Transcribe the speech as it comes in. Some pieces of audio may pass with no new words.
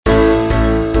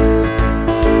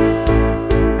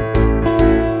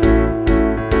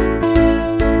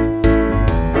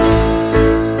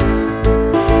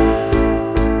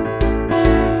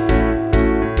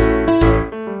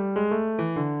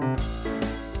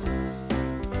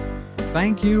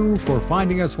Thank you for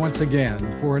finding us once again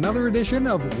for another edition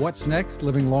of What's Next?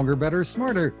 Living Longer, Better,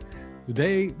 Smarter.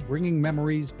 Today, bringing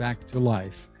memories back to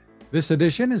life. This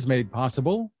edition is made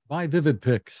possible by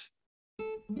VividPix.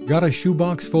 Got a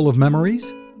shoebox full of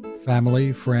memories?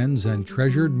 Family, friends, and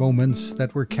treasured moments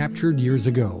that were captured years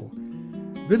ago.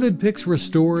 VividPix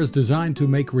Restore is designed to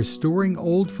make restoring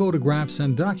old photographs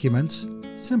and documents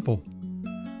simple.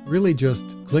 Really just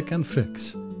click and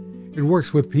fix. It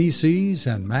works with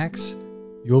PCs and Macs.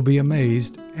 You'll be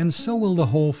amazed, and so will the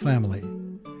whole family.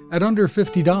 At under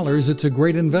 $50, it's a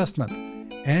great investment,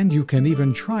 and you can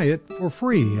even try it for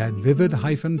free at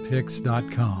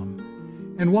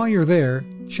vivid-pix.com. And while you're there,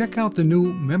 check out the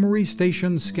new Memory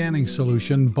Station scanning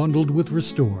solution bundled with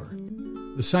Restore.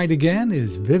 The site again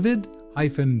is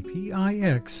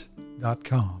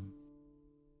vivid-pix.com.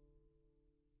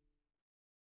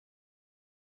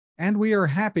 And we are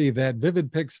happy that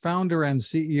VividPix founder and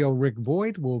CEO Rick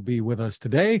Voigt will be with us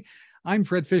today. I'm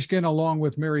Fred Fishkin along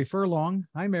with Mary Furlong.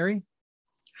 Hi, Mary.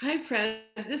 Hi, Fred.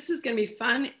 This is going to be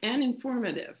fun and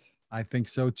informative. I think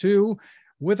so, too.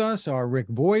 With us are Rick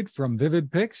Voigt from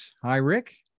VividPix. Hi,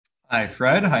 Rick. Hi,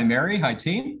 Fred. Hi, Mary. Hi,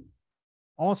 team.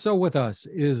 Also with us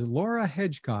is Laura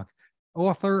Hedgecock,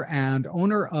 author and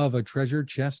owner of A Treasure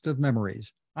Chest of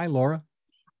Memories. Hi, Laura.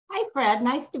 Hi, Fred.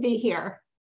 Nice to be here.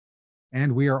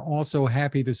 And we are also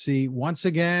happy to see, once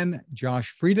again,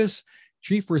 Josh Freitas,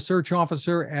 Chief Research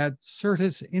Officer at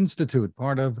Certis Institute,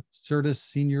 part of Certis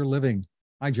Senior Living.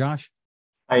 Hi, Josh.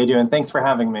 How you doing? Thanks for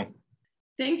having me.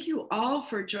 Thank you all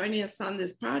for joining us on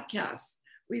this podcast.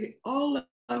 We all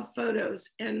love photos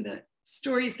and the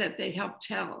stories that they help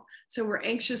tell, so we're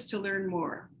anxious to learn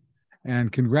more.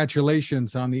 And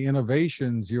congratulations on the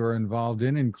innovations you're involved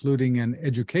in, including an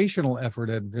educational effort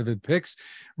at VividPix.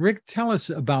 Rick, tell us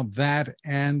about that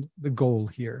and the goal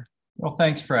here. Well,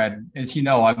 thanks, Fred. As you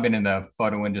know, I've been in the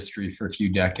photo industry for a few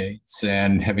decades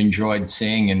and have enjoyed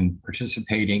seeing and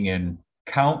participating in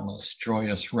countless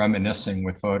joyous reminiscing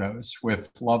with photos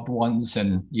with loved ones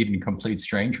and even complete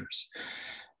strangers.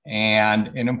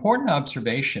 And an important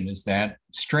observation is that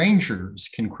strangers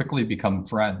can quickly become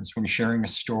friends when sharing a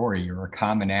story or a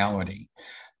commonality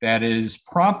that is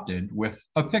prompted with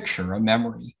a picture, a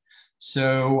memory.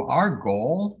 So our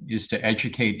goal is to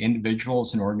educate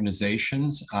individuals and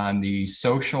organizations on the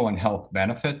social and health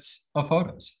benefits of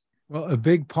photos. Well, a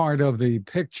big part of the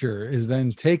picture is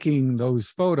then taking those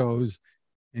photos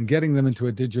and getting them into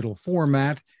a digital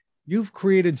format. You've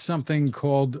created something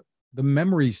called the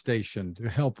Memory Station to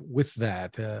help with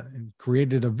that, and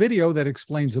created a video that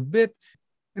explains a bit,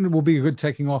 and it will be a good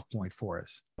taking off point for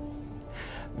us.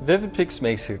 VividPix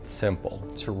makes it simple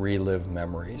to relive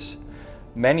memories.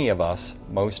 Many of us,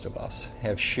 most of us,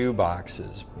 have shoe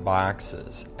boxes,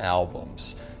 boxes,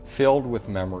 albums filled with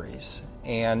memories,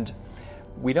 and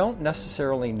we don't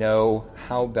necessarily know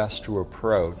how best to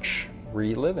approach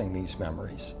reliving these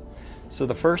memories. So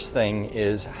the first thing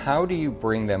is, how do you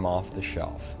bring them off the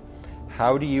shelf?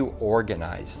 How do you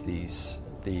organize these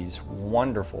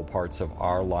wonderful parts of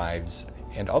our lives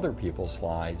and other people's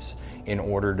lives in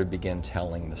order to begin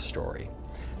telling the story?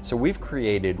 So we've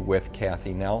created with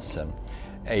Kathy Nelson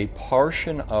a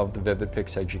portion of the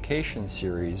VividPix education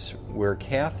series where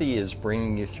Kathy is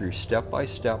bringing you through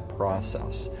step-by-step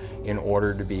process in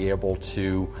order to be able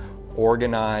to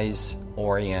organize,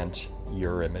 orient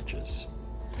your images.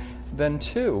 Then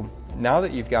two, now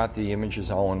that you've got the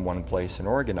images all in one place and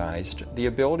organized, the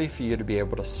ability for you to be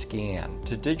able to scan,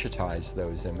 to digitize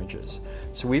those images.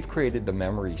 So we've created the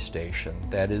Memory Station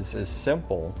that is as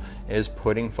simple as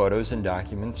putting photos and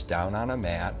documents down on a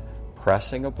mat,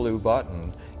 pressing a blue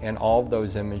button, and all of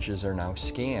those images are now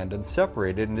scanned and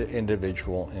separated into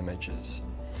individual images.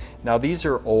 Now these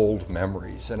are old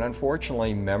memories, and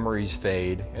unfortunately memories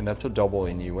fade, and that's a double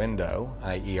innuendo,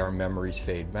 i.e. our memories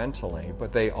fade mentally,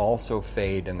 but they also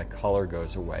fade and the color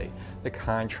goes away. The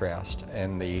contrast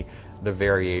and the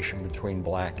variation between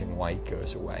black and white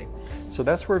goes away. So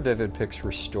that's where VividPix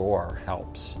Restore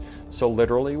helps. So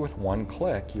literally with one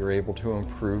click, you're able to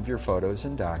improve your photos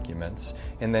and documents,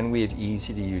 and then we have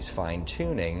easy to use fine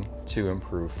tuning to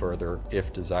improve further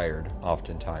if desired,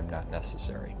 oftentimes not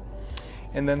necessary.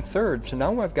 And then third, so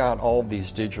now I've got all of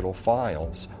these digital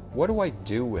files, what do I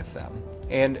do with them?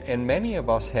 And many of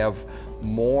us have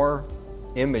more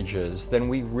images than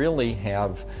we really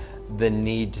have the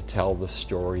need to tell the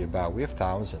story about. We have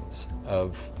thousands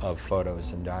of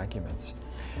photos and documents.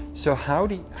 So how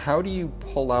do you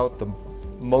pull out the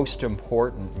most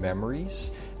important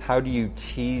memories? How do you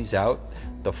tease out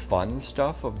the fun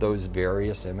stuff of those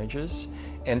various images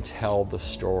and tell the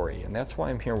story? And that's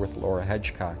why I'm here with Laura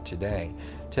Hedgecock today,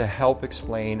 to help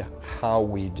explain how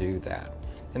we do that.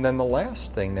 And then the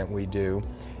last thing that we do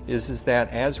is that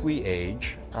as we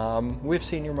age, we have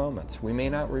senior moments. We may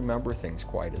not remember things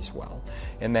quite as well.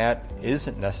 And that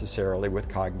isn't necessarily with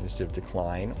cognitive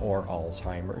decline or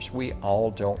Alzheimer's. We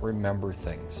all don't remember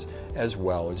things as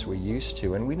well as we used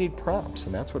to. And we need prompts,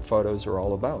 and that's what photos are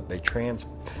all about. They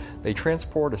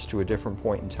transport us to a different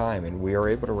point in time, and we are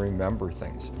able to remember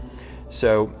things.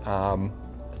 So,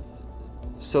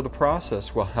 so the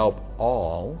process will help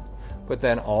all, but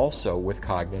then also with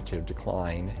cognitive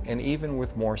decline and even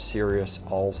with more serious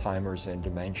Alzheimer's and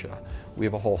dementia. We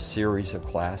have a whole series of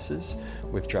classes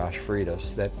with Josh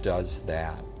Freitas that does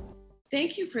that.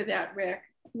 Thank you for that, Rick.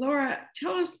 Laura,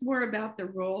 tell us more about the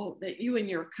role that you and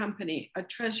your company, A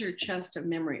Treasure Chest of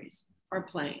Memories, are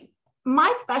playing.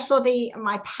 My specialty,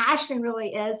 my passion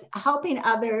really is helping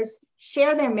others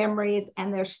share their memories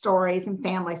and their stories and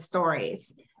family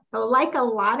stories. So like a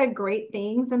lot of great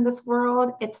things in this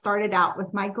world, it started out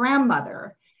with my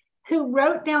grandmother, who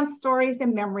wrote down stories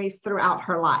and memories throughout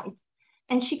her life.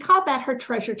 And she called that her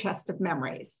treasure chest of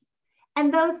memories.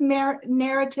 And those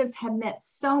narratives have meant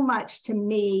so much to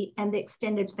me and the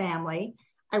extended family.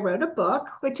 I wrote a book,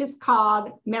 which is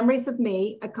called Memories of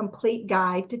Me, A Complete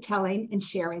Guide to Telling and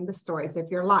Sharing the Stories of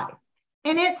Your Life.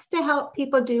 And it's to help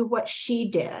people do what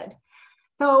she did.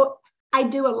 So I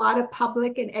do a lot of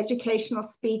public and educational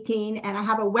speaking, and I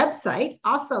have a website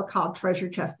also called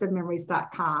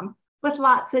treasurechestofmemories.com with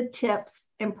lots of tips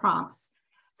and prompts.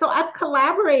 So I've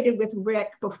collaborated with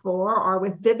Rick before, or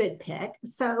with VividPic.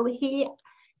 So he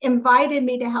invited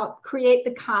me to help create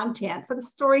the content for the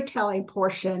storytelling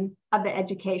portion of the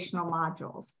educational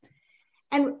modules.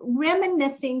 And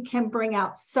reminiscing can bring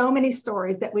out so many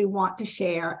stories that we want to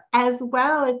share, as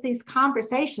well as these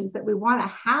conversations that we want to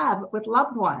have with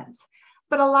loved ones.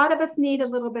 But a lot of us need a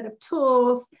little bit of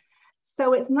tools.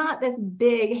 So it's not this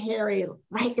big, hairy,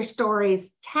 write your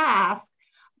stories task,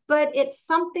 but it's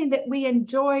something that we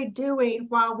enjoy doing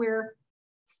while we're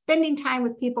spending time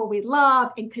with people we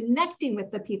love and connecting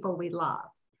with the people we love.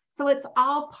 So it's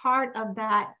all part of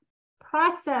that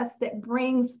process that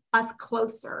brings us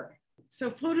closer. So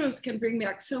photos can bring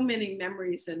back so many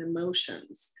memories and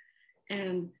emotions.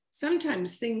 And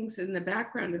sometimes things in the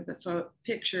background of the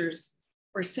pictures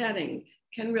or setting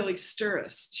can really stir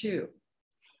us too.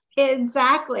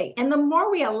 Exactly. And the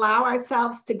more we allow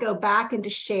ourselves to go back and to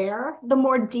share, the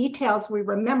more details we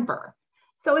remember.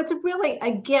 So it's really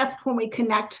a gift when we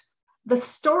connect the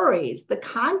stories, the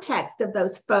context of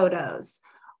those photos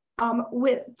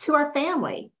to our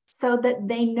family so that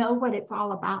they know what it's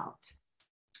all about.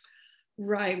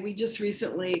 Right. We just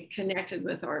recently connected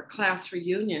with our class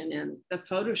reunion, and the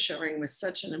photo sharing was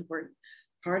such an important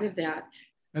part of that.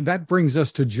 And that brings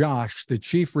us to Josh, the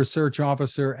Chief Research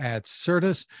Officer at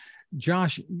Certus.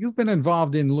 Josh, you've been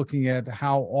involved in looking at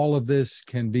how all of this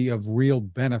can be of real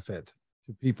benefit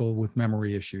to people with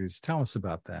memory issues. Tell us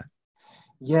about that.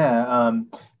 Yeah,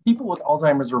 people with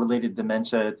Alzheimer's or related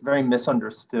dementia, it's very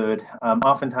misunderstood.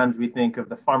 Oftentimes we think of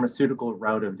the pharmaceutical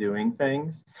route of doing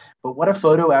things, but what a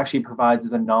photo actually provides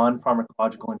is a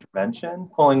non-pharmacological intervention.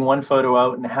 Pulling one photo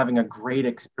out and having a great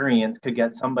experience could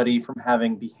get somebody from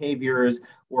having behaviors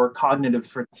or cognitive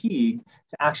fatigue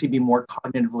to actually be more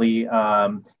cognitively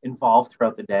involved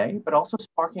throughout the day, but also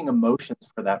sparking emotions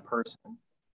for that person.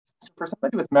 So for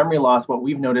somebody with memory loss, what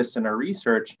we've noticed in our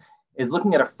research is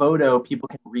looking at a photo, people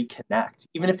can reconnect.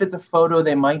 Even if it's a photo,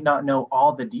 they might not know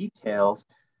all the details.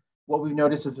 What we've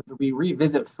noticed is if we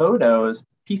revisit photos,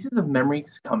 pieces of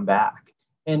memories come back.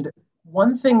 And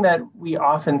one thing that we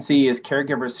often see is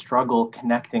caregivers struggle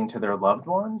connecting to their loved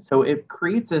ones. So it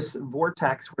creates this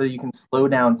vortex where you can slow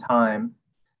down time,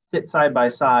 sit side by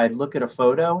side, look at a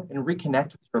photo, and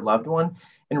reconnect with your loved one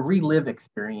and relive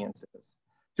experiences.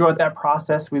 Throughout that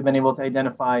process, we've been able to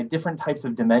identify different types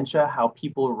of dementia, how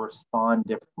people respond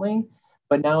differently.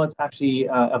 But now it's actually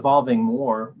evolving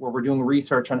more, where we're doing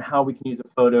research on how we can use a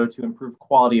photo to improve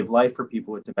quality of life for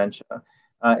people with dementia,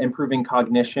 improving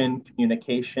cognition,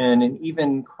 communication, and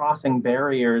even crossing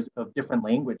barriers of different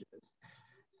languages.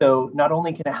 So not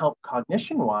only can it help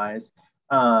cognition-wise,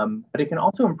 but it can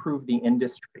also improve the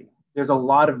industry. There's a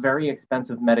lot of very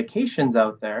expensive medications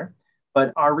out there.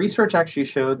 But our research actually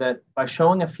showed that by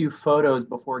showing a few photos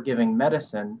before giving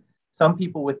medicine, some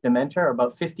people with dementia are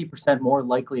about 50% more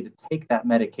likely to take that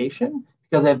medication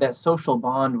because they have that social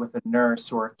bond with a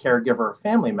nurse or a caregiver or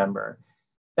family member.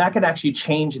 That could actually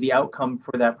change the outcome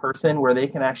for that person, where they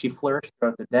can actually flourish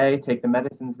throughout the day, take the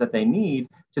medicines that they need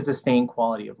to sustain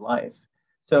quality of life.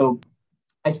 So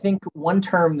I think one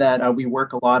term that we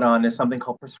work a lot on is something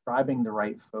called prescribing the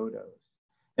right photos.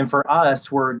 And for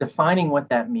us, we're defining what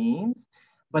that means.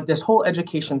 But this whole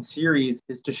education series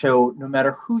is to show no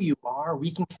matter who you are,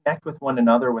 we can connect with one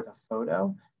another with a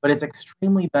photo, but it's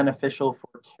extremely beneficial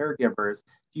for caregivers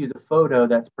to use a photo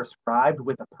that's prescribed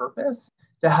with a purpose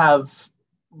to have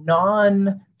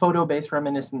non-photo-based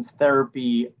reminiscence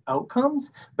therapy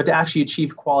outcomes, but to actually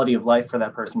achieve quality of life for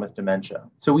that person with dementia.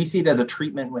 So we see it as a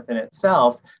treatment within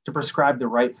itself to prescribe the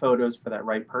right photos for that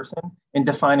right person and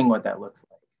defining what that looks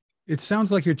like. It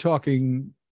sounds like you're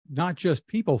talking not just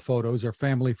people photos or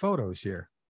family photos here.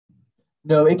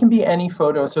 No, it can be any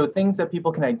photo. So things that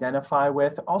people can identify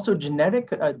with. Also, generic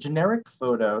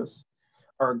photos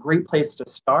are a great place to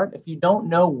start. If you don't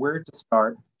know where to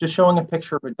start, just showing a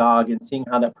picture of a dog and seeing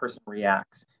how that person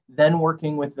reacts. Then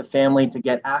working with the family to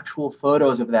get actual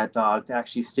photos of that dog to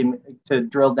actually to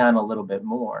drill down a little bit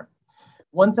more.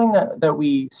 One thing that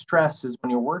we stress is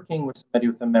when you're working with somebody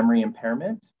with a memory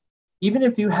impairment, even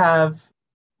if you have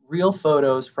real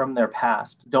photos from their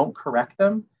past, don't correct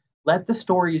them. Let the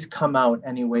stories come out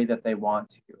any way that they want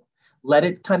to. Let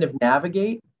it kind of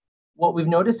navigate. What we've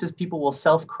noticed is people will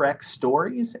self-correct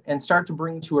stories and start to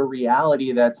bring to a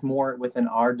reality that's more within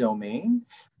our domain,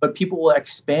 but people will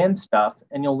expand stuff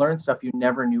and you'll learn stuff you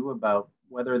never knew about,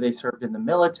 whether they served in the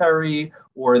military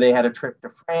or they had a trip to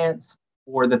France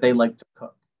or that they like to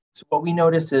cook. So what we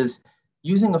notice is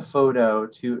using a photo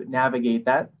to navigate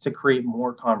that to create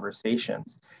more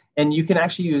conversations. And you can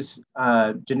actually use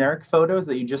generic photos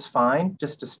that you just find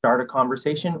just to start a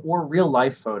conversation or real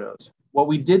life photos. What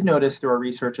we did notice through our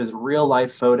research is real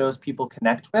life photos people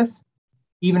connect with,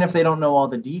 even if they don't know all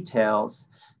the details,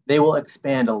 they will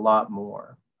expand a lot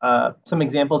more. Some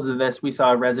examples of this, we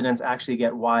saw residents actually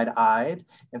get wide-eyed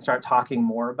and start talking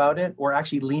more about it, or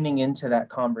actually leaning into that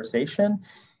conversation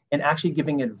and actually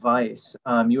giving advice.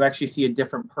 You actually see a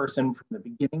different person from the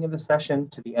beginning of the session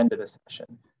to the end of the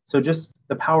session. So just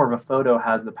the power of a photo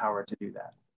has the power to do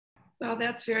that. Well,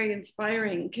 that's very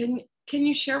inspiring. Can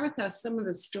you share with us some of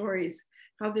the stories,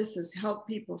 how this has helped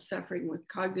people suffering with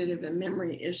cognitive and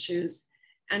memory issues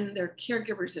and their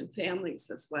caregivers and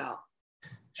families as well?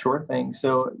 Sure thing.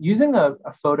 So using a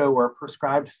photo or a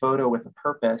prescribed photo with a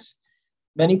purpose,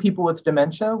 many people with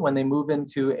dementia, when they move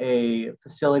into a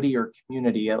facility or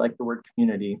community, I like the word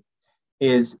community,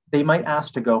 is they might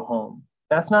ask to go home.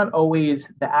 That's not always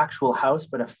the actual house,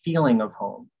 but a feeling of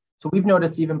home. So we've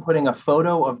noticed even putting a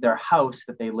photo of their house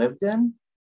that they lived in,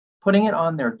 putting it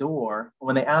on their door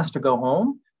when they ask to go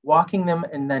home, walking them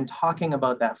and then talking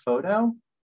about that photo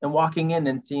and walking in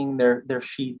and seeing their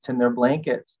sheets and their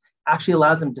blankets actually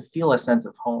allows them to feel a sense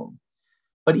of home.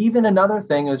 But even another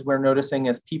thing is we're noticing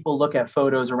as people look at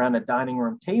photos around a dining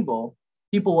room table,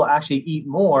 people will actually eat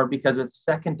more because it's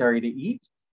secondary to eat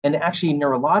and actually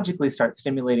neurologically start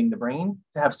stimulating the brain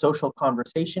to have social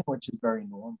conversation, which is very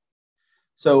normal.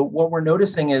 So what we're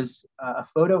noticing is a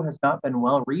photo has not been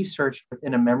well researched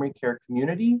within a memory care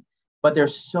community, but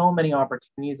there's so many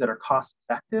opportunities that are cost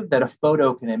effective that a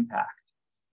photo can impact.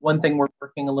 One thing we're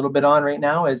working a little bit on right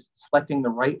now is selecting the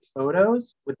right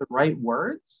photos with the right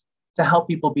words to help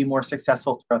people be more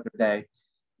successful throughout their day.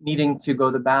 Needing to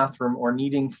go to the bathroom or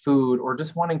needing food or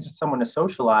just wanting someone to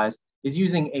socialize is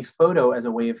using a photo as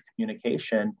a way of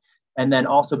communication, and then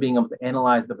also being able to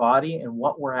analyze the body and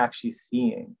what we're actually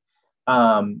seeing.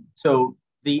 So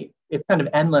it's kind of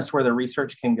endless where the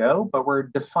research can go, but we're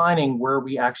defining where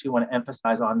we actually want to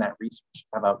emphasize on that research to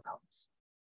have outcomes.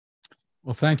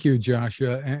 Well, thank you, Josh.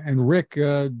 And Rick,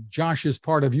 Josh is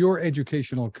part of your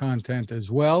educational content as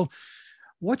well.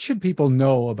 What should people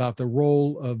know about the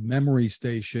role of Memory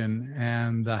Station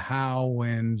and the how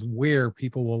and where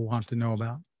people will want to know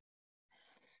about?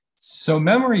 So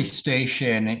Memory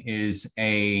Station is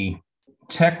a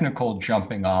technical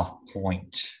jumping off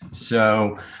point.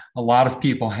 So a lot of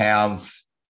people have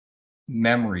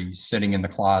memories sitting in the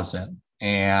closet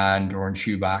or in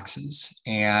shoe boxes.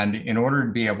 And in order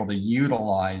to be able to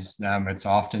utilize them, it's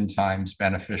oftentimes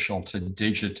beneficial to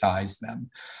digitize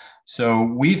them. So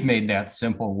we've made that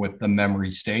simple with the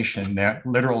Memory Station, that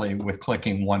literally with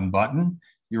clicking one button,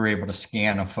 you're able to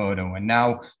scan a photo. And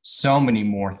now so many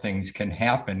more things can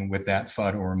happen with that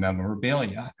photo or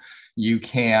memorabilia. You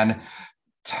can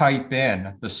type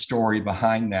in the story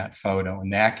behind that photo,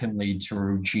 and that can lead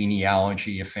to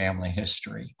genealogy of family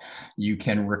history. You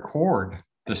can record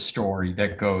the story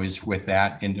that goes with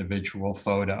that individual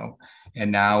photo,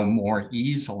 and now more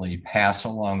easily pass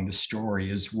along the story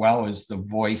as well as the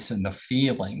voice and the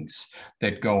feelings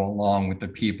that go along with the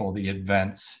people, the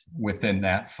events within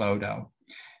that photo.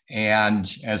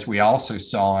 And as we also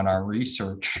saw in our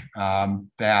research,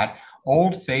 that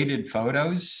old faded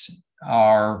photos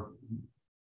are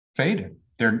faded.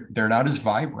 they're not as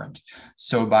vibrant.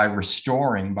 So by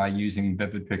using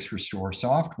VividPix Restore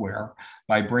software,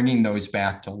 by bringing those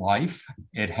back to life,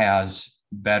 it has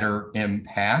better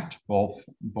impact, both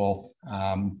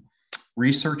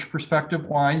research perspective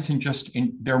wise, and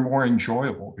they're more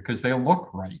enjoyable because they look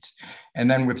right.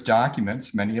 And then with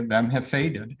documents, many of them have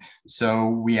faded, so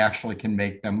we actually can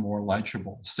make them more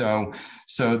legible. So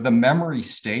the Memory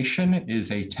Station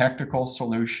is a technical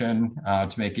solution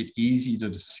to make it easy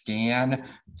to scan.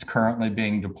 It's currently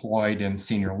being deployed in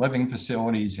senior living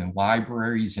facilities, in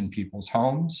libraries, in people's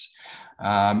homes.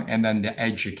 And then the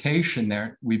education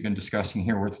that we've been discussing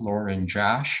here with Laura and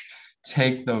Josh,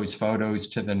 take those photos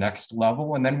to the next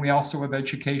level. And then we also have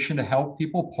education to help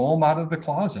people pull them out of the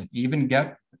closet, even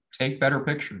take better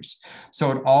pictures.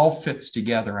 So it all fits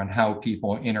together on how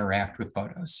people interact with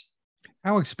photos.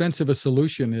 How expensive a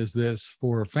solution is this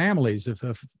for families? If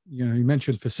you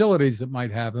mentioned facilities that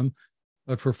might have them,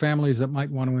 but for families that might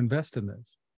want to invest in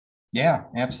this. Yeah,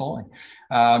 absolutely.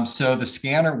 So the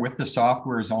scanner with the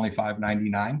software is only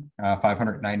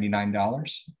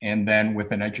 $599. And then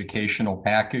with an educational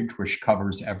package, which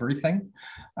covers everything,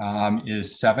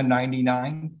 is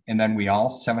 $799. And then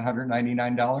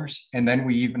 $799. And then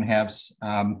we even have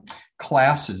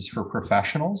classes for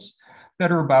professionals that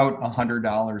are about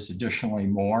 $100 additionally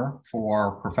more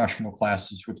for professional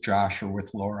classes with Josh or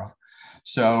with Laura.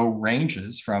 So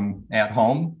ranges from at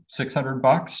home,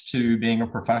 $600 to being a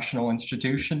professional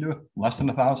institution to less than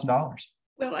 $1,000.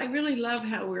 Well, I really love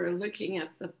how we're looking at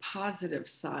the positive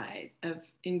side of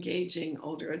engaging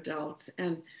older adults.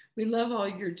 And we love all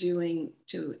you're doing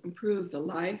to improve the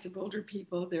lives of older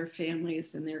people, their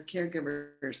families, and their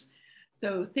caregivers.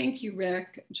 So thank you,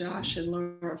 Rick, Josh, and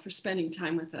Laura for spending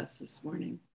time with us this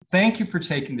morning. Thank you for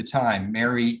taking the time,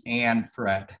 Mary and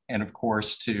Fred, and of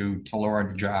course to Laura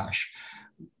and Josh,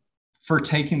 for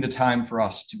taking the time for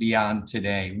us to be on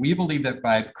today. We believe that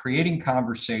by creating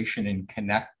conversation and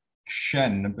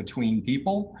connection between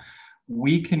people,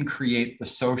 we can create the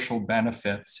social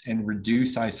benefits and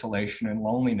reduce isolation and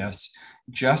loneliness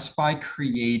just by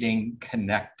creating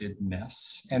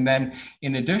connectedness. And then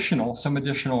some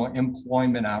additional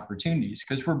employment opportunities,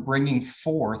 because we're bringing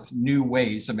forth new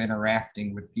ways of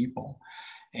interacting with people.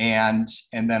 And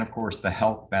then of course the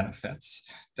health benefits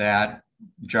that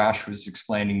Josh was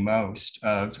explaining most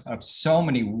of so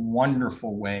many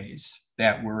wonderful ways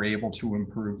that we're able to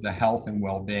improve the health and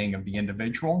well-being of the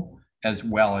individual as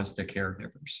well as the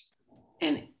caregivers.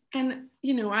 And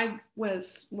I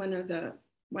was one of the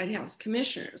White House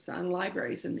commissioners on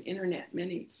libraries and the internet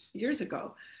many years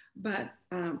ago. But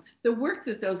the work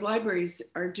that those libraries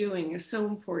are doing is so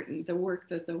important. The work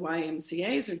that the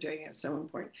YMCAs are doing is so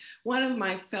important. One of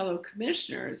my fellow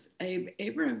commissioners, Abe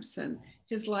Abramson,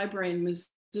 his library in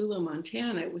Missoula,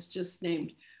 Montana, was just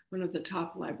named one of the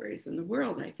top libraries in the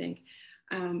world, I think.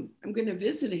 I'm going to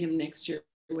visit him next year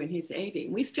when he's 80.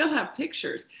 We still have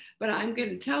pictures, but I'm going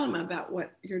to tell him about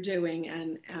what you're doing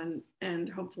and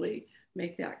hopefully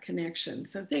make that connection.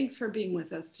 So thanks for being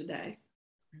with us today.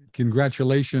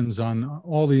 Congratulations on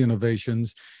all the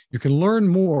innovations. You can learn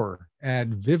more at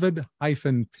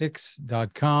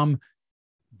vivid-pix.com.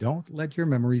 Don't let your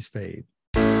memories fade.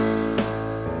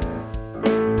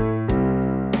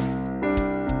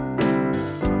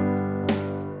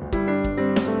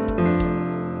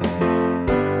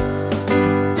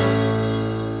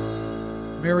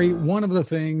 Mary, one of the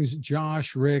things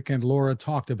Josh, Rick, and Laura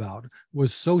talked about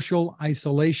was social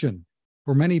isolation.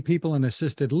 For many people in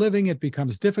assisted living, it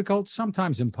becomes difficult,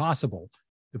 sometimes impossible,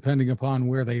 depending upon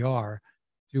where they are,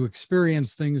 to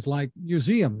experience things like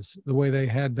museums the way they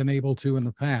had been able to in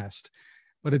the past.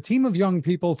 But a team of young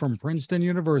people from Princeton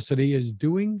University is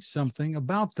doing something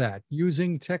about that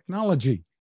using technology.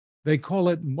 They call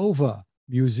it MOVA,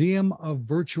 Museum of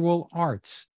Virtual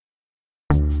Arts.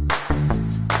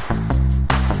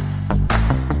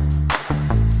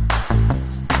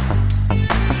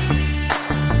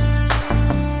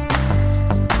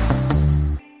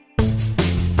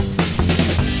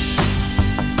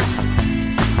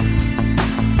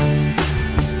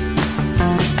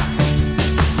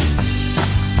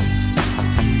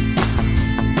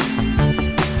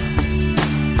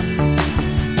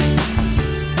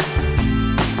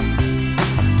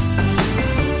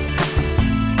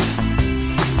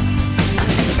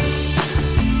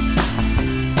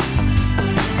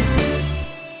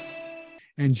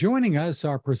 And joining us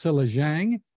are Priscilla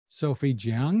Zhang, Sophie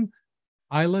Jiang,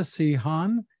 Isla Si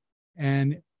Han,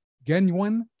 and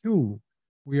Genyuan Hu.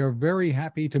 We are very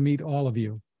happy to meet all of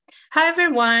you. Hi,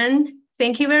 everyone.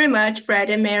 Thank you very much, Fred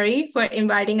and Mary, for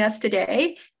inviting us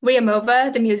today. We are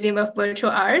MOVA, the Museum of Virtual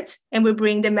Arts, and we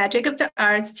bring the magic of the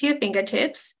arts to your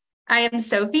fingertips. I am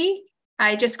Sophie.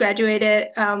 I just graduated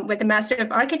with a Master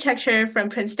of Architecture from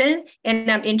Princeton, and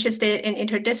I'm interested in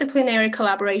interdisciplinary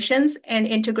collaborations and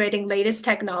integrating latest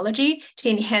technology to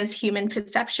enhance human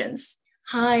perceptions.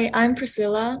 Hi, I'm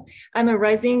Priscilla. I'm a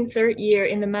rising third year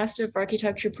in the Master of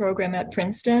Architecture program at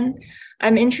Princeton.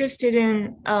 I'm interested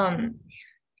in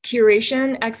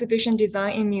curation, exhibition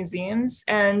design in museums,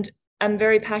 and I'm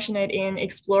very passionate in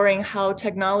exploring how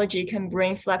technology can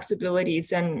bring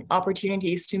flexibilities and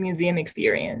opportunities to museum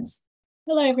experience.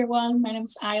 Hello, everyone. My name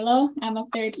is Ilo. I'm a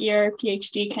third year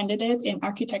PhD candidate in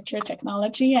architecture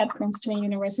technology at Princeton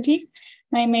University.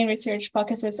 My main research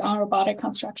focuses on robotic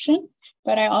construction,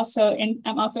 but I'm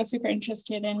also super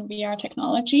interested in VR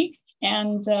technology,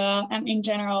 and I'm in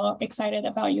general excited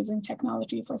about using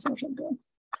technology for social good.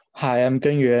 Hi, I'm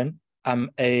Geng Yuan. I'm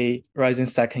a rising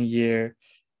second year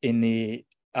in the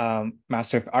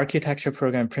Master of Architecture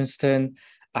program at Princeton.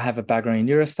 I have a background in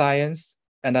neuroscience,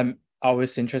 and I'm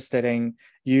always interested in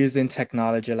using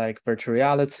technology like virtual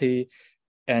reality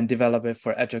and develop it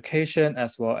for education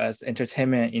as well as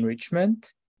entertainment and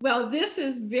enrichment. Well, this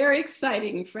is very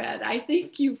exciting, Fred. I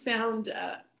think you found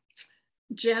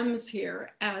gems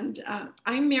here. And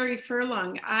I'm Mary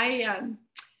Furlong.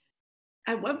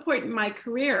 At one point in my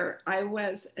career, I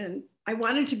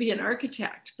wanted to be an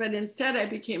architect, but instead I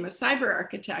became a cyber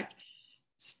architect,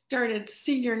 started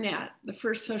SeniorNet, the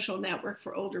first social network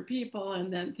for older people,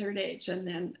 and then Third Age, and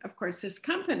then of course this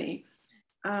company.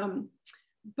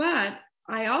 But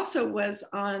I also was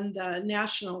on the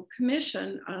National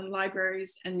Commission on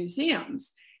Libraries and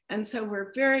Museums. And so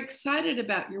we're very excited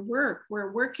about your work.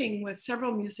 We're working with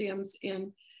several museums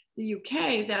in the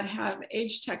UK that have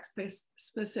age tech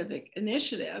specific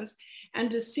initiatives,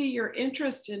 and to see your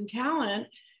interest in talent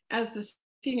as the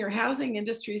senior housing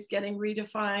industry is getting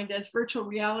redefined, as virtual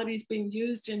reality is being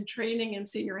used in training in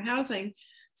senior housing.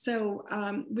 So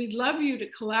we'd love you to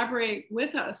collaborate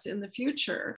with us in the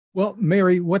future. Well,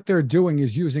 Mary, what they're doing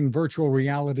is using virtual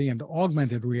reality and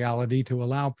augmented reality to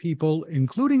allow people,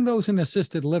 including those in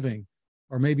assisted living,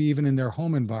 or maybe even in their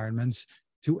home environments,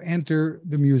 to enter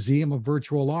the Museum of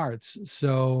Virtual Arts.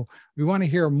 So we want to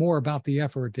hear more about the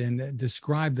effort and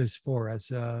describe this for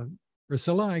us.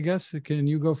 Priscilla, I guess, can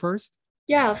you go first?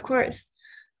 Yeah, of course.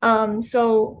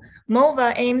 So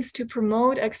MOVA aims to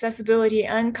promote accessibility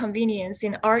and convenience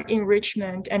in art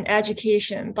enrichment and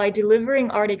education by delivering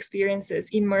art experiences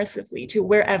immersively to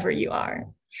wherever you are.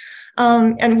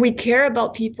 And we care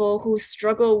about people who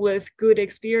struggle with good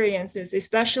experiences,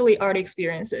 especially art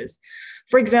experiences.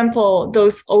 For example,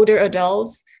 those older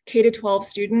adults, K-12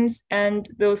 students, and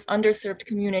those underserved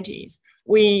communities.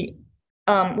 We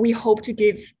hope to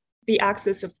give the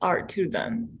access of art to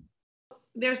them.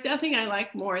 There's nothing I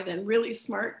like more than really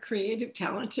smart, creative,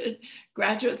 talented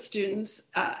graduate students.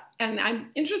 And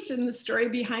I'm interested in the story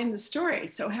behind the story.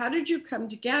 So how did you come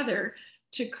together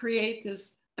to create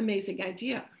this amazing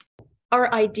idea?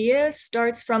 Our idea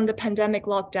starts from the pandemic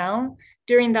lockdown.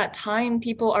 During that time,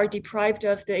 people are deprived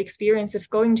of the experience of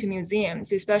going to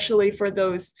museums, especially for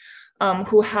those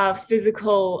who have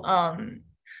physical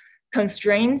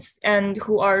constraints and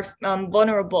who are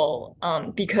vulnerable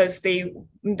because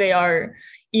they are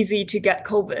easy to get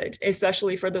COVID,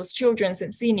 especially for those children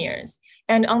and seniors.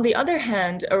 And on the other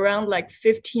hand, around like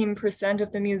 15%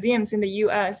 of the museums in the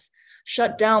US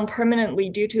shut down permanently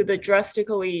due to the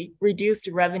drastically reduced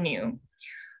revenue.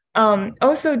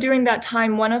 Also during that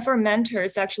time, one of our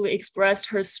mentors actually expressed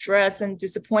her stress and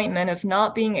disappointment of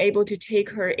not being able to take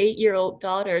her 8-year-old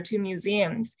daughter to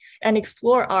museums and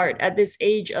explore art at this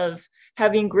age of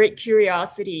having great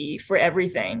curiosity for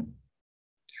everything.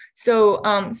 So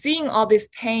seeing all these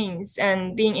pains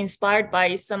and being inspired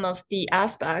by some of the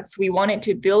aspects, we wanted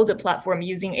to build a platform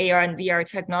using AR and VR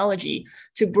technology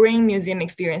to bring museum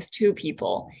experience to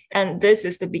people. And this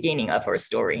is the beginning of our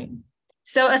story.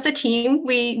 So as a team,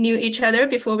 we knew each other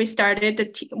before we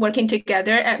started working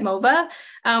together at MOVA.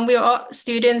 We are all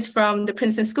students from the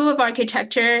Princeton School of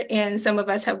Architecture, and some of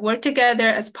us have worked together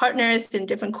as partners in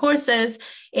different courses,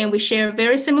 and we share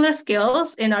very similar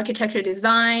skills in architecture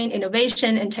design,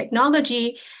 innovation, and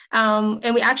technology.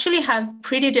 And we actually have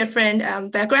pretty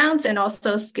different backgrounds and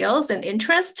also skills and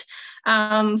interests.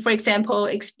 For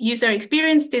example, user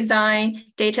experience design,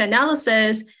 data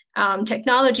analysis,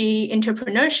 technology,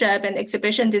 entrepreneurship, and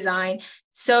exhibition design.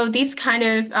 So these kind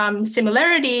of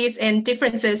similarities and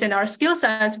differences in our skill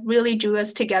sets really drew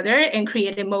us together and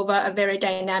created MOVA a very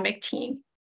dynamic team.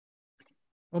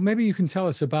 Well, maybe you can tell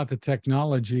us about the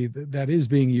technology that is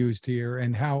being used here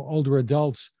and how older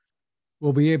adults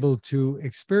will be able to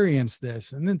experience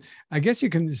this. And then I guess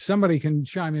somebody can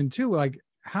chime in too, like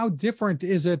how different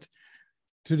is it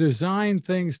to design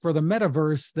things for the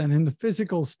metaverse than in the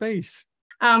physical space?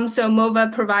 So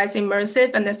MOVA provides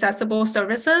immersive and accessible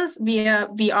services via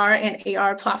VR and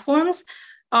AR platforms.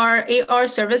 Our AR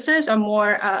services are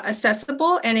more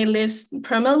accessible, and it lives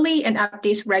permanently and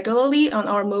updates regularly on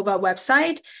our MOVA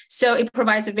website. So it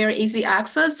provides a very easy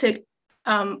access to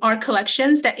our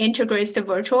collections that integrates the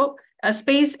virtual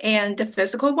space and the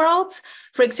physical worlds.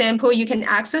 For example, you can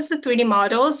access the 3D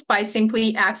models by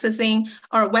simply accessing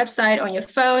our website on your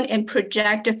phone and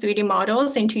project the 3D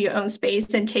models into your own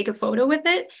space and take a photo with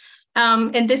it.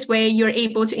 In this way, you're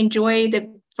able to enjoy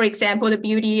for example, the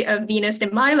beauty of Venus de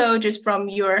Milo just from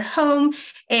your home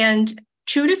and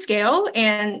true to scale,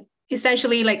 and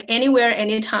essentially like anywhere,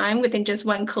 anytime within just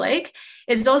one click.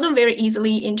 It's also very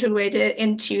easily integrated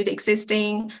into the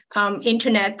existing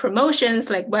internet promotions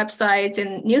like websites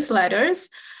and newsletters.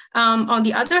 On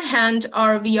the other hand,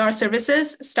 our VR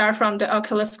services start from the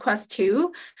Oculus Quest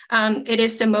 2. It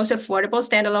is the most affordable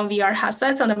standalone VR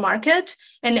headsets on the market,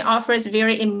 and it offers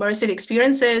very immersive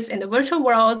experiences in the virtual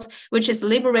world, which is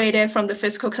liberated from the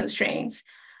physical constraints.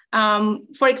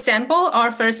 For example,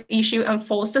 our first issue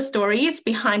unfolds the stories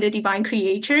behind the divine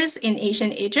creators in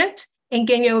ancient Egypt, and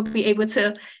Gengyue will be able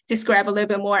to describe a little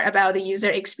bit more about the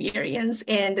user experience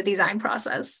and the design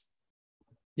process.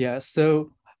 Yeah,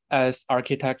 so as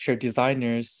architecture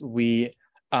designers, we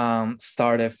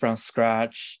started from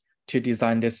scratch to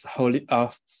design this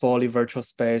fully virtual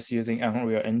space using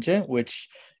Unreal Engine, which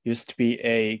used to be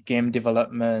a game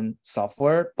development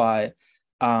software,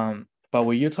 but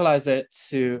we utilize it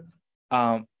to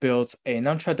build a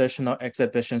non-traditional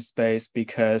exhibition space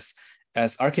because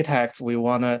as architects, we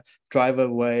want to drive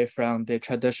away from the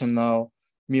traditional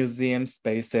museum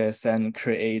spaces and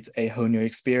create a whole new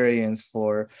experience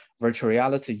for virtual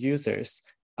reality users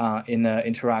in an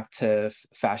interactive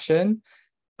fashion.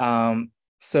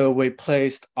 So we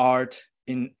placed art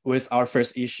with our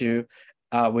first issue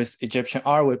with Egyptian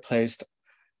art. We placed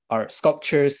our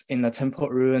sculptures in a temple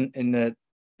ruin in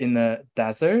the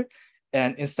desert,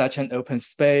 and in such an open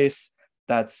space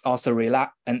that's also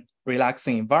an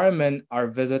relaxing environment. Our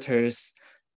visitors,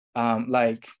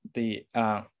 like the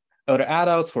older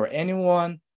adults or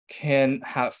anyone, can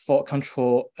have full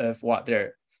control of what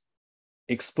they're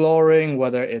exploring,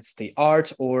 whether it's the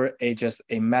art or just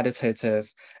a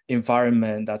meditative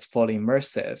environment that's fully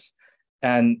immersive.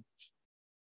 And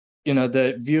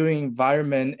the viewing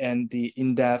environment and the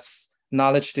in-depth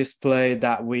knowledge display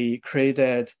that we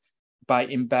created by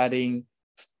embedding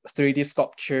 3D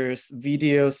sculptures,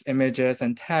 videos, images,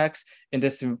 and text in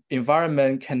this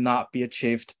environment cannot be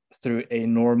achieved through a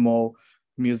normal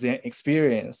museum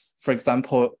experience. For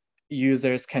example,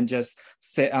 users can just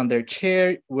sit on their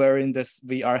chair wearing this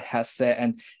VR headset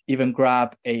and even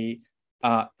grab a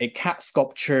cat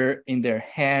sculpture in their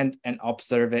hand and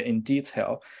observe it in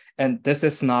detail. And this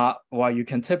is not what you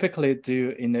can typically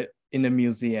do in a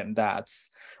museum. That's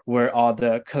where all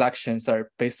the collections are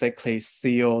basically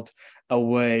sealed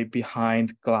away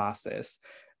behind glasses.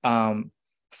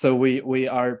 So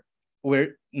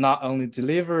we're not only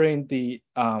delivering the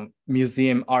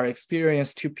museum art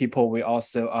experience to people, we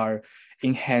also are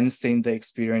enhancing the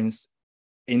experience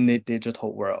in the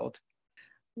digital world.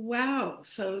 Wow,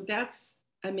 so that's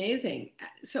amazing.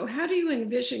 So how do you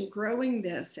envision growing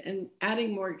this and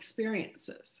adding more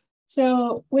experiences?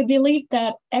 So we believe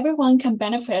that everyone can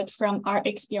benefit from our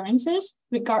experiences,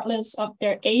 regardless of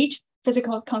their age,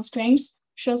 physical constraints,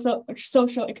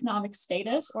 socioeconomic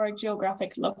status, or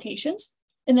geographic locations.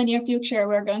 In the near future,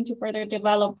 we're going to further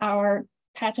develop our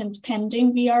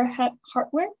patent-pending VR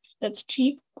hardware that's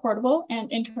cheap, portable, and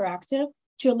interactive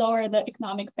to lower the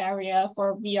economic barrier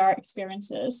for VR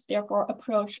experiences, therefore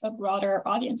approach a broader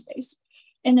audience base.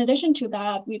 In addition to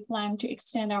that, we plan to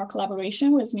extend our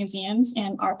collaboration with museums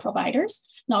and art providers,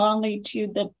 not only to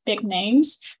the big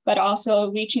names, but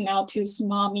also reaching out to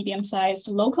small, medium-sized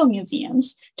local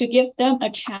museums to give them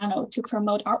a channel to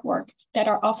promote artwork that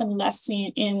are often less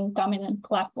seen in dominant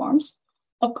platforms.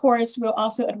 Of course, we'll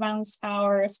also advance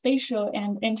our spatial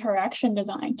and interaction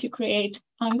design to create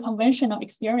unconventional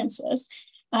experiences.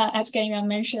 As Gengyue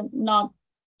mentioned, not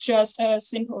just a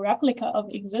simple replica of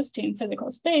existing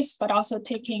physical space, but also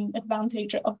taking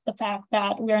advantage of the fact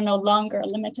that we are no longer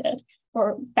limited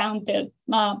or bounded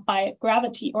by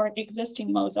gravity or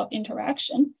existing modes of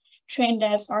interaction. Trained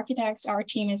as architects, our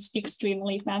team is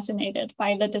extremely fascinated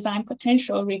by the design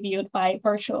potential revealed by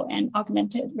virtual and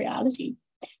augmented reality.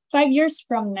 5 years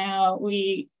from now,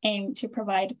 we aim to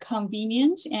provide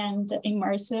convenient and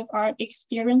immersive art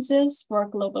experiences for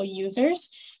global users,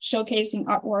 showcasing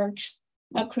artworks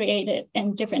created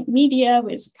in different media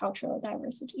with cultural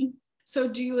diversity. So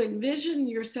do you envision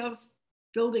yourselves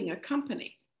building a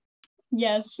company.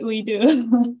 Yes, we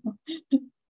do.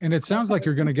 And it sounds like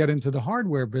you're going to get into the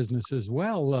hardware business as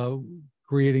well,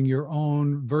 creating your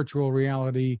own virtual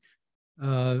reality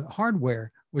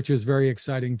hardware, which is very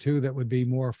exciting too. That would be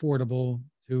more affordable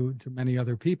to many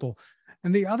other people.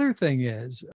 And the other thing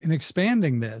is, in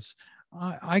expanding this,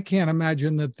 I can't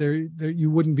imagine that that you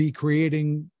wouldn't be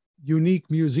creating unique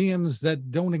museums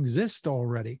that don't exist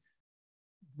already,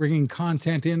 bringing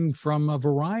content in from a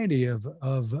variety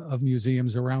of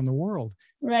museums around the world.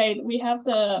 Right. We have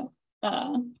the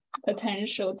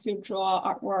potential to draw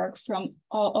artwork from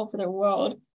all over the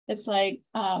world. It's like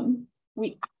when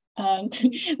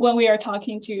we are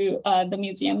talking to the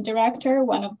museum director,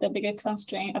 one of the biggest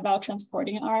constraints about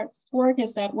transporting artwork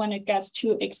is that when it gets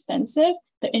too expensive,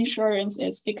 the insurance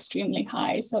is extremely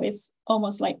high. So it's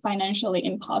almost like financially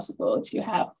impossible to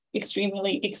have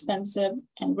extremely expensive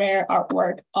and rare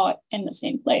artwork all in the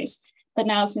same place. But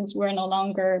now, since we're no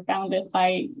longer bounded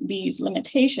by these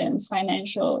limitations,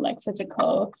 financial, like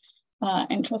physical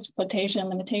and transportation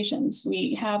limitations,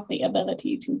 we have the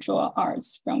ability to draw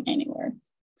arts from anywhere.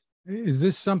 Is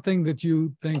this something that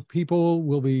you think people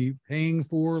will be paying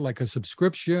for, like a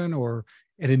subscription or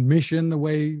an admission, the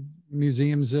way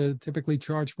museums typically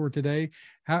charge for today?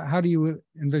 How do you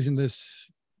envision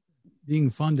this being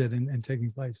funded and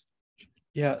taking place?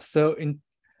 Yeah, so in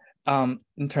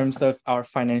terms of our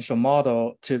financial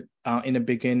model, in the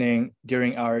beginning,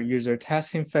 during our user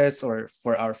testing phase or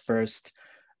for our first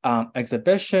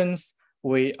exhibitions,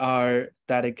 we are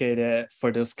dedicated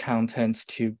for those contents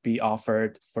to be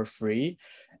offered for free.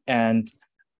 And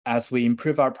as we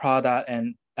improve our product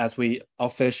and as we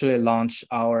officially launch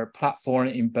our platform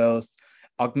in both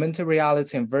augmented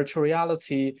reality and virtual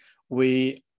reality,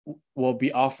 we will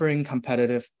be offering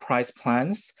competitive price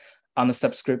plans on a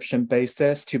subscription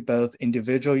basis to both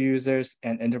individual users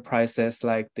and enterprises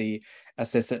like the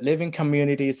assisted living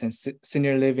communities and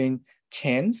senior living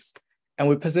chains. And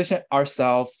we position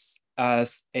ourselves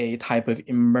as a type of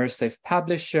immersive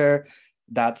publisher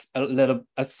that's a little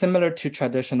similar to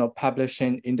traditional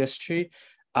publishing industry,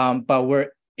 but we're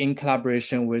in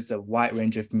collaboration with a wide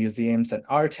range of museums and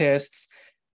artists.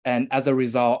 And as a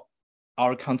result,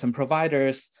 our content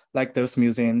providers, like those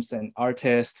museums and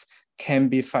artists, can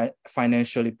be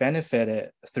financially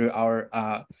benefited through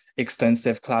our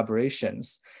extensive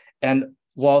collaborations. And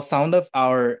while some of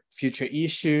our future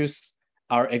issues,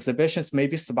 our exhibitions may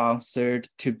be sponsored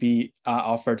to be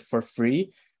offered for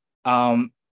free,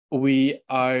 we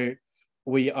are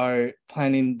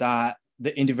planning that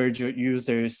the individual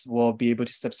users will be able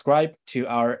to subscribe to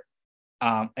our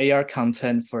AR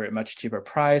content for a much cheaper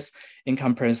price in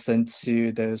comparison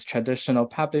to those traditional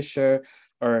publisher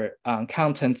or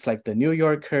contents like the New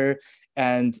Yorker.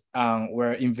 And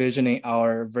we're envisioning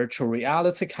our virtual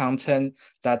reality content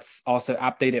that's also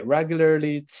updated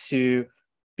regularly to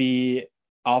be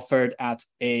offered at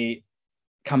a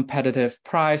competitive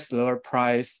price, lower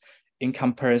price in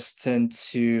comparison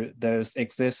to those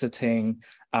existing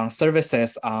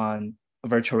services on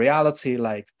virtual reality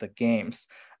like the games.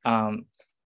 And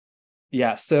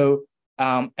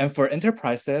for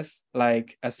enterprises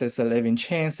like assisted living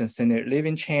chains and senior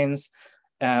living chains,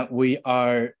 we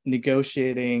will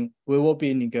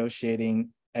be negotiating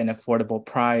an affordable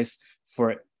price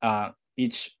for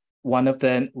each one of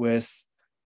them with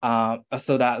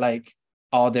so that like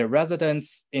all the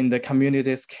residents in the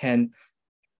communities can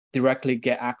directly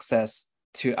get access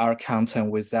to our content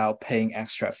without paying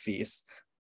extra fees.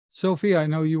 Sophie, I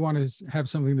know you want to have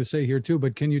something to say here too,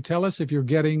 but can you tell us if you're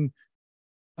getting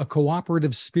a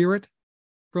cooperative spirit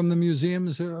from the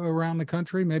museums around the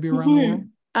country, maybe around the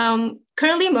world?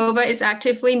 Currently, MOVA is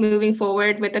actively moving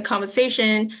forward with the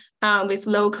conversation with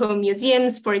local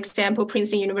museums, for example,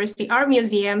 Princeton University Art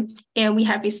Museum, and we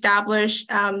have established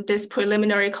this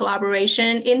preliminary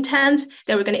collaboration intent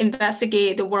that we're going to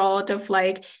investigate the world of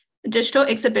like digital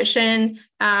exhibition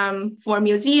for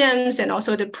museums and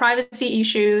also the privacy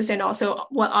issues and also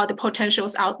what are the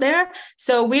potentials out there.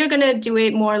 So we're going to do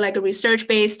it more like a research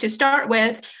base to start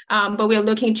with, but we're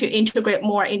looking to integrate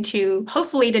more into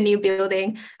hopefully the new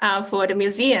building for the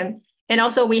museum. And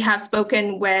also we have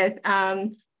spoken with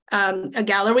a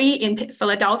gallery in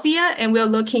Philadelphia, and we're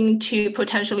looking to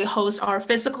potentially host our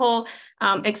physical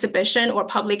exhibition or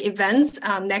public events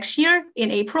next year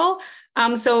in April.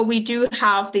 So we do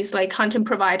have these like content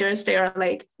providers. They are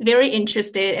like very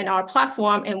interested in our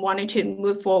platform and wanting to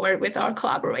move forward with our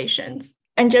collaborations.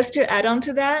 And just to add on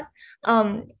to that,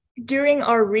 during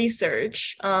our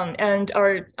research and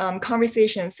our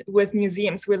conversations with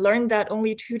museums, we learned that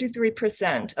only 2 to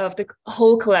 3% of the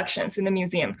whole collections in the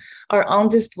museum are on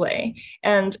display.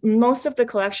 And most of the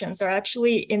collections are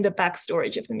actually in the back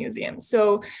storage of the museum.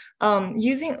 So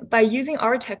by using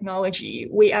our technology,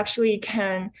 we actually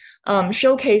can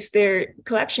showcase their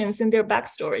collections in their back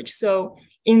storage. So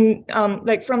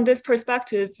from this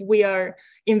perspective, we are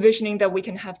envisioning that we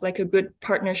can have like a good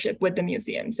partnership with the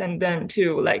museums and then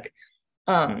to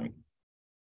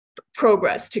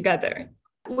progress together.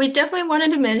 We definitely wanted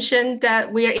to mention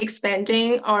that we are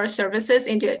expanding our services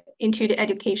into the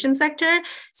education sector.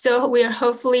 So we are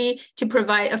hopefully to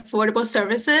provide affordable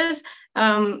services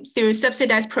through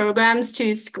subsidized programs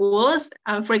to schools.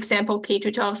 For example,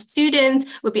 K-12 students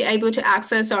will be able to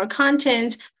access our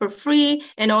content for free,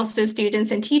 and also students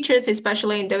and teachers,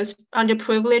 especially in those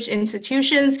underprivileged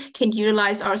institutions, can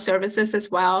utilize our services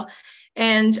as well.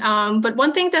 And but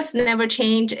one thing that's never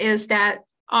changed is that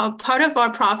part of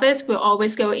our profits will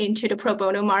always go into the pro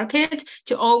bono market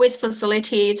to always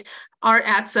facilitate our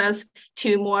access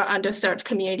to more underserved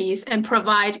communities and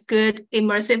provide good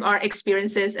immersive art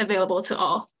experiences available to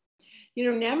all.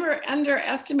 Never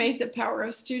underestimate the power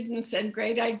of students and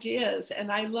great ideas.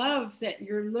 And I love that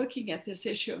you're looking at this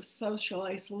issue of social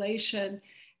isolation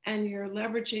and you're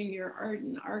leveraging your art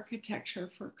and architecture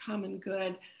for common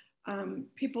good.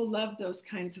 People love those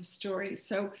kinds of stories.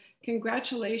 So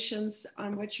congratulations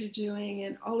on what you're doing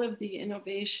and all of the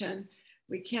innovation.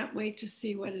 We can't wait to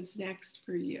see what is next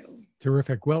for you.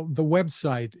 Terrific. Well, the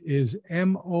website is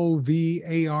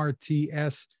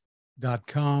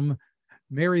movarts.com.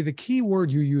 Mary, the key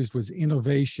word you used was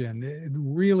innovation. It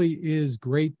really is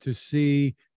great to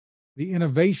see the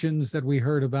innovations that we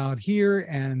heard about here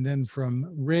and then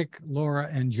from Rick, Laura,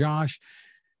 and Josh.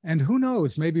 And who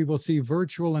knows, maybe we'll see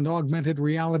virtual and augmented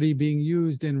reality being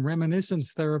used in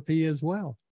reminiscence therapy as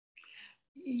well.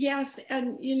 Yes,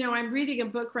 and I'm reading a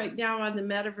book right now on the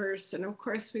metaverse, and of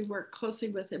course we work closely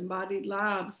with Embodied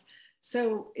Labs.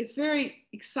 So it's very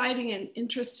exciting and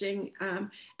interesting,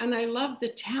 and I love the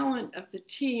talent of the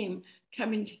team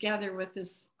coming together with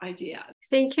this idea.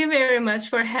 Thank you very much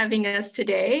for having us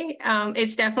today.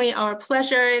 It's definitely our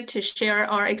pleasure to share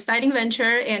our exciting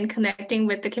venture and connecting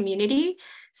with the community.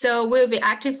 So we'll be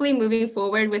actively moving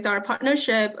forward with our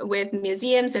partnership with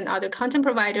museums and other content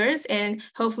providers, and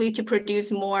hopefully to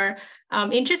produce more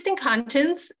interesting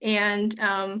contents and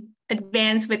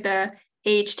advance with the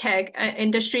age tech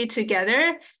industry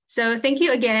together. So thank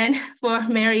you again for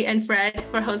Mary and Fred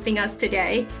for hosting us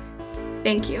today.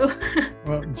 Thank you.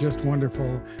 Well, just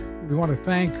wonderful. We want to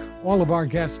thank all of our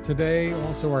guests today,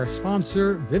 also our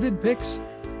sponsor, VividPix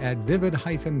at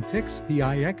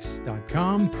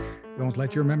vivid-pix.com. Don't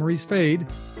let your memories fade.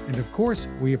 And of course,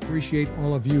 we appreciate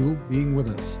all of you being with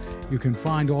us. You can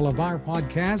find all of our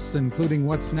podcasts, including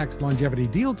What's Next Longevity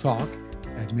Deal Talk,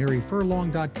 at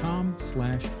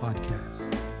maryfurlong.com/podcasts.